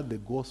and share the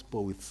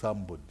gospel with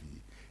somebody.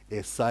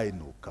 A sign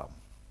will come.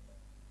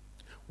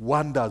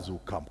 Wonders will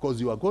come.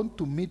 Because you are going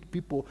to meet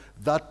people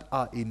that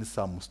are in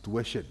some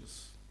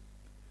situations.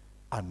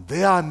 And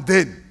there and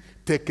then,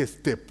 take a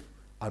step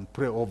and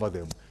pray over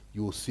them.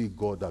 You will see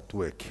God at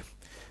work.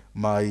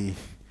 My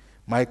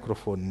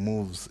microphone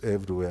moves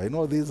everywhere. I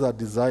know these are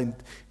designed,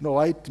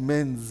 white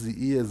men's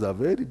ears are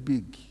very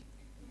big.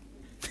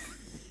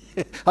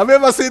 Have you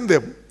ever seen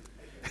them?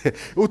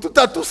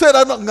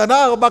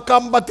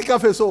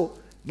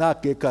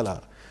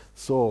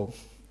 So,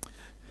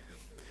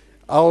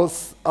 I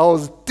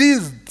was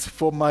teased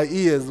for my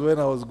ears when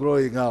I was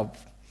growing up.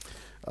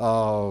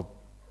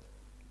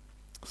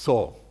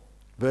 So,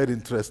 very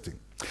interesting.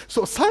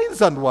 So,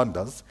 signs and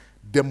wonders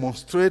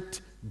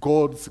demonstrate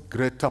God's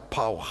greater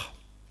power.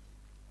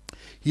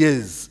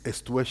 Here's a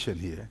situation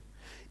here.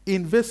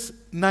 In verse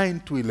 9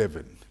 to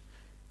 11,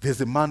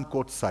 there's a man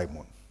called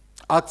Simon.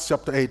 Acts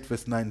chapter 8,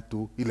 verse 9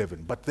 to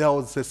 11. But there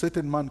was a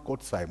certain man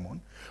called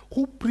Simon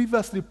who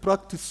previously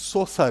practiced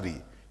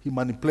sorcery. He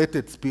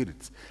manipulated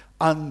spirits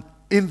and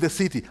in the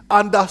city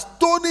and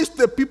astonished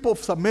the people of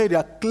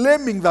Samaria,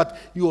 claiming that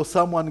he was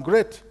someone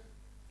great.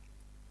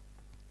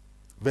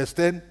 Verse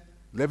 10,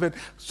 11.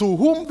 To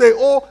whom they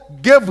all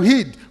gave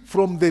heed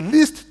from the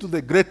least to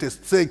the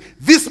greatest, saying,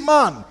 this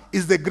man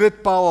is the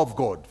great power of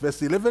God.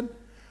 Verse 11.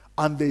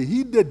 And they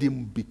heeded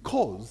him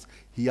because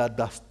he had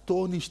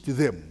astonished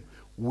them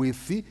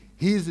with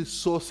his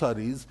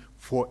sorceries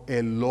for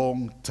a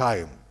long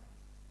time.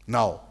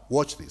 Now,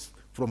 watch this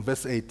from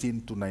verse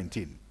 18 to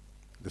 19.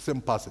 The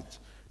same passage.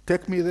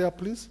 Take me there,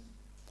 please.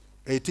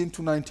 18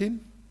 to 19.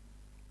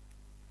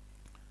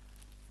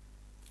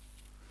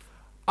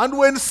 And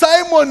when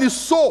Simon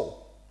saw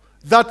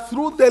that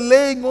through the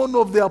laying on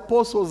of the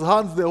apostles'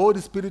 hands the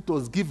Holy Spirit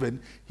was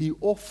given, he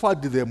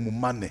offered them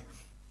money.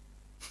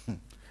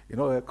 You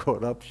know where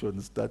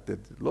corruption started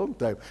a long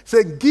time.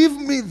 Saying, give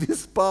me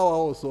this power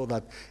also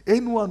that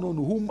anyone on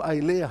whom I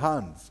lay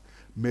hands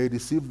may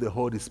receive the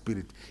Holy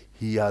Spirit.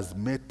 He has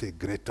met a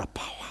greater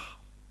power.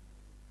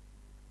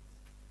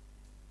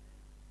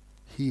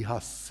 He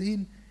has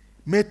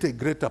met a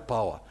greater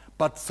power.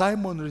 But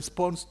Simon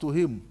responds to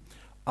him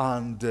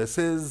and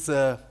says,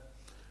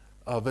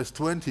 verse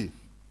 20,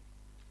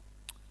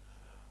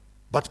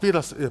 but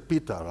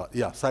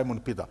Simon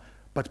Peter.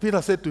 But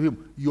Peter said to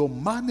him, your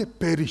money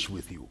perish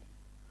with you,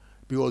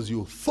 because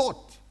you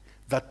thought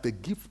that the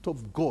gift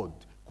of God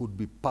could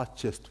be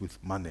purchased with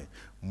money.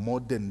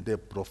 Modern day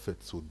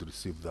prophets would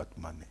receive that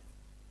money.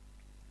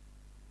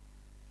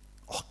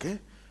 Okay?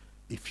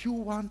 If you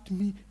want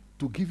me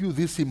to give you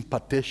this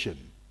impartation,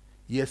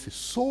 yes,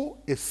 sow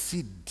a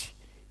seed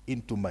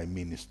into my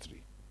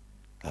ministry.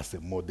 That's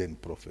a modern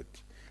prophet.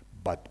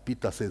 But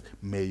Peter says,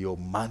 may your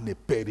money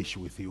perish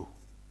with you.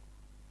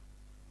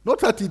 Not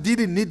that he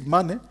didn't need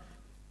money.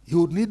 He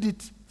would need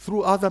it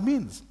through other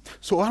means.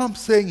 So what I'm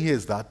saying here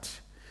is that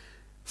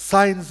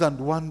signs and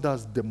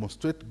wonders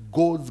demonstrate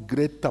God's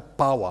greater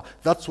power.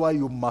 That's why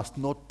you must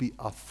not be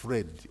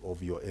afraid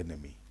of your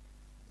enemy.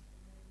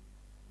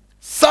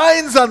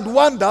 Signs and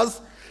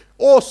wonders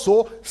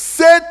also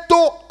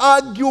settle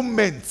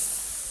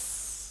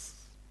arguments.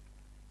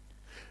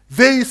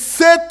 They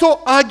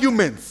settle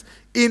arguments.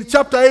 In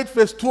chapter 8,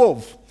 verse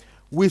 12,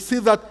 we see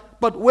that,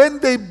 but when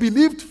they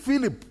believed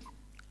Philip,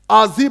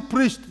 as he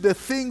preached the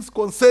things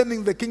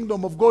concerning the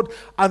kingdom of God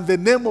and the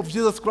name of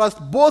Jesus Christ,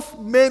 both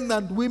men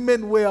and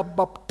women were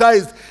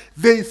baptized.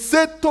 They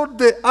settled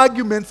the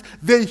arguments.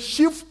 They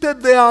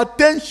shifted their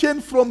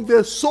attention from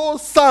the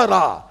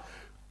sorcerer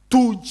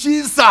to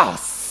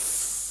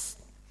Jesus.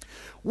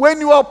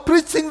 When you are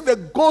preaching the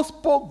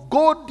gospel,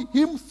 God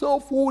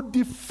himself will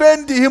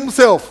defend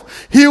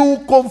himself. He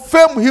will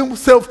confirm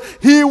himself.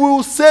 He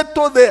will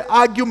settle the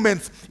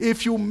arguments.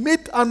 If you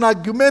meet an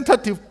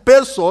argumentative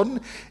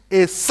person,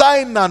 a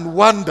sign and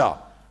wonder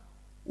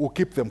will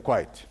keep them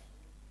quiet.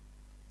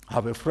 I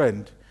have a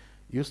friend,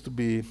 used to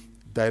be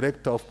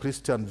director of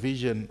Christian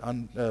Vision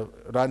and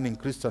running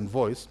Christian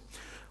Voice.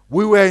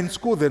 We were in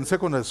school then,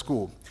 secondary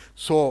school.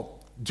 So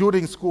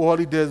during school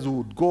holidays, we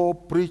would go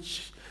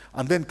preach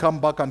and then come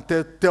back and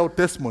tell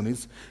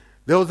testimonies.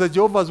 There was a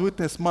Jehovah's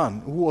Witness man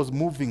who was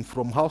moving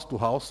from house to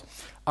house,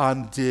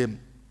 and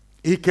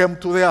he came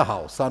to their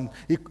house, and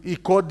he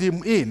called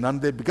him in,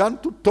 and they began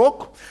to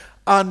talk.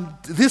 And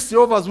this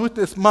Jehovah's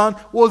Witness man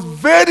was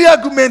very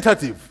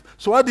argumentative.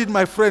 So what did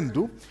my friend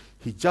do?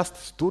 He just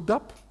stood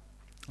up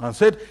and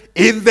said,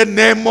 in the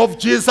name of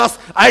Jesus,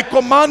 I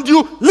command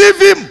you,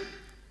 leave him.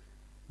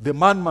 The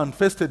man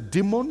manifested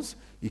demons.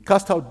 He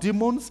cast out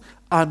demons.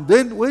 And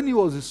then when he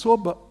was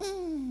sober,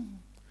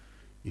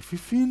 if you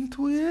feel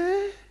to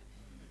it.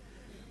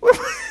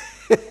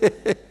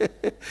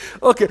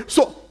 Okay,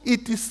 so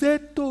it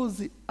settles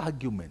the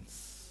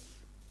arguments.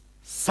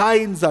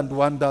 Signs and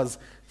wonders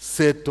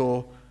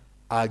settle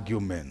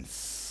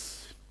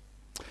arguments.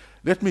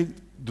 Let me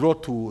draw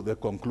to the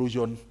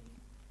conclusion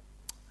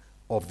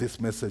of this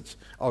message.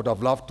 I would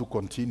have loved to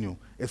continue,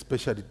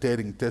 especially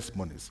telling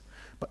testimonies.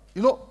 But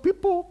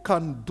people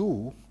can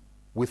do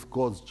with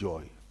God's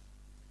joy.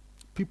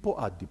 People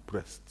are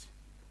depressed.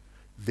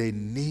 They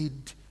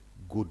need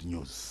good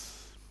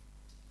news.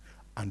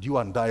 And you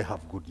and I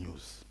have good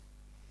news.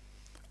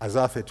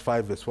 Isaiah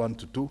 35, verse 1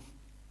 to 2.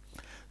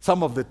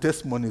 Some of the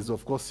testimonies,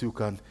 of course, you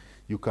can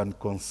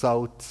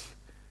consult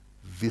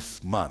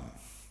this man.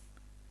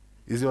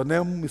 Is your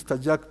name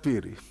Mr. Jack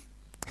Perry?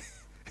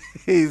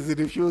 He is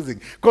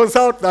refusing.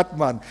 Consult that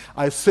man.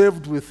 I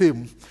served with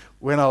him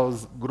when I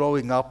was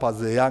growing up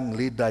as a young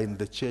leader in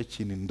the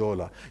church in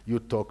Ndola. You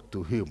talk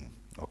to him,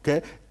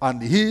 okay?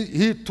 And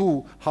he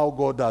too, how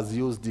God has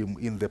used him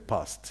in the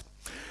past.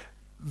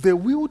 The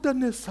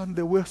wilderness and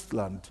the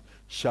wasteland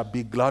shall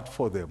be glad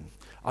for them,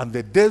 and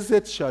the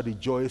desert shall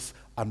rejoice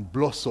and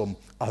blossom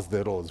as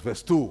the rose.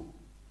 Verse 2.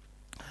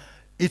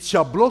 It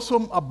shall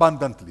blossom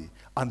abundantly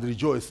and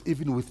rejoice,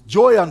 even with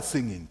joy and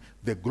singing.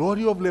 The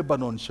glory of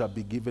Lebanon shall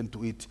be given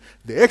to it,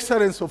 the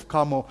excellence of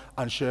Carmel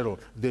and Sharon.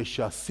 They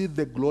shall see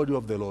the glory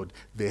of the Lord,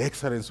 the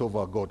excellence of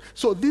our God.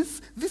 So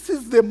this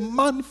is the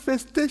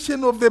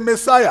manifestation of the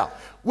Messiah.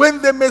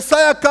 When the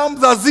Messiah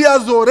comes, as he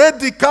has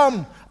already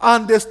come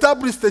and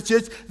established the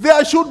church,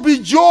 there should be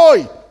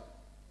joy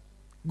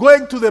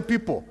going to the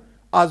people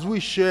as we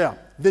share.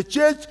 The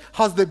church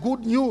has the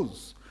good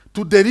news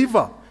to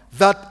deliver,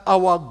 that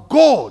our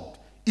God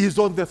is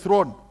on the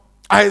throne.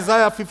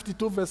 Isaiah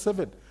 52 verse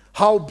 7.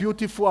 How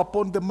beautiful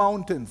upon the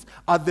mountains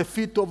at the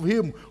feet of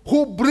him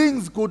who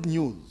brings good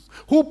news,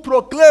 who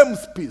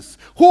proclaims peace,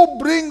 who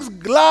brings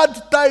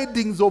glad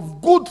tidings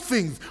of good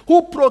things,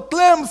 who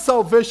proclaims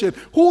salvation,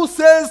 who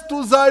says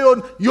to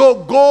Zion,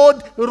 your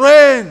God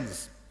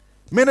reigns.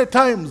 Many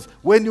times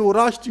when you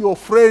rush to your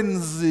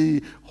friend's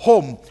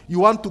home, you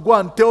want to go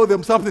and tell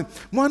them something.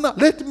 Mwana,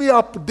 let me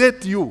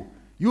update you.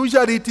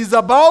 Usually it is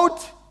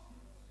about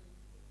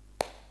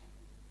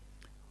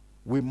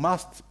we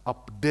must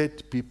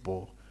update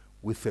people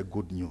with the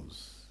good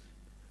news,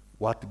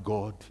 what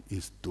God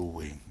is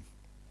doing.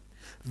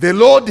 The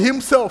Lord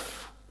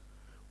himself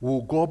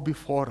will go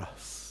before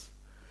us,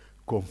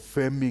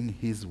 confirming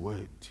his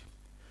word.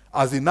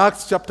 As in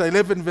Acts chapter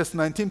 11, verse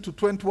 19 to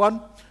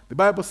 21, the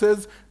Bible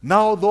says,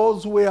 now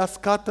those who were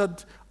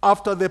scattered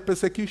after the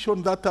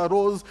persecution that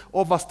arose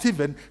over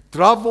Stephen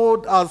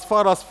traveled as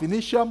far as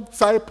Phoenicia,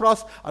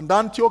 Cyprus, and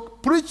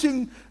Antioch,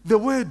 preaching the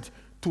word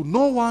to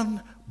no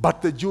one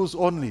but the Jews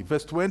only.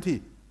 Verse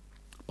 20.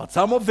 But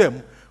some of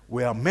them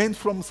were men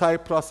from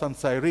Cyprus and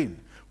Cyrene,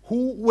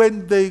 who,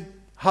 when they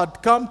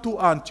had come to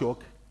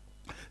Antioch,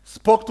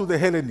 spoke to the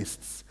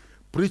Hellenists,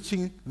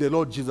 preaching the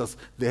Lord Jesus.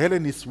 The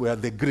Hellenists were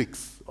the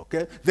Greeks.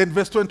 Okay? Then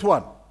verse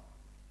 21.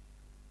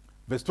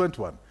 Verse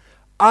 21.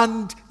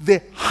 And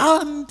the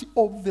hand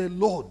of the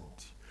Lord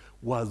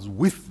was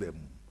with them,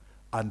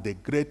 and a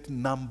great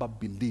number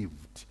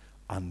believed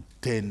and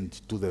turned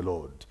to the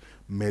Lord.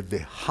 May the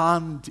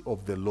hand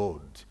of the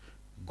Lord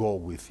go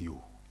with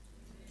you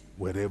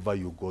wherever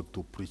you go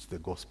to preach the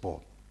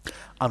gospel.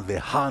 And the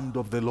hand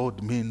of the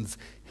Lord means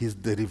his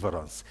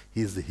deliverance,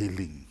 his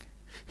healing,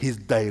 his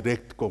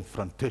direct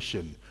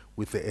confrontation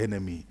with the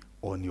enemy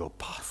on your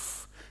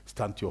path.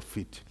 Stand to your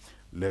feet.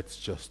 Let's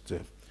just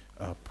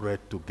pray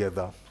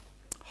together.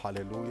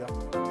 Hallelujah.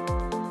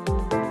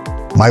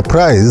 My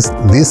prize,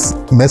 this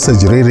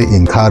message really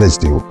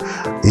encouraged you.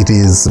 It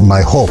is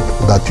my hope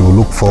that you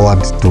look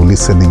forward to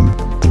listening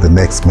to the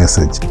next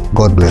message.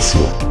 God bless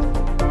you.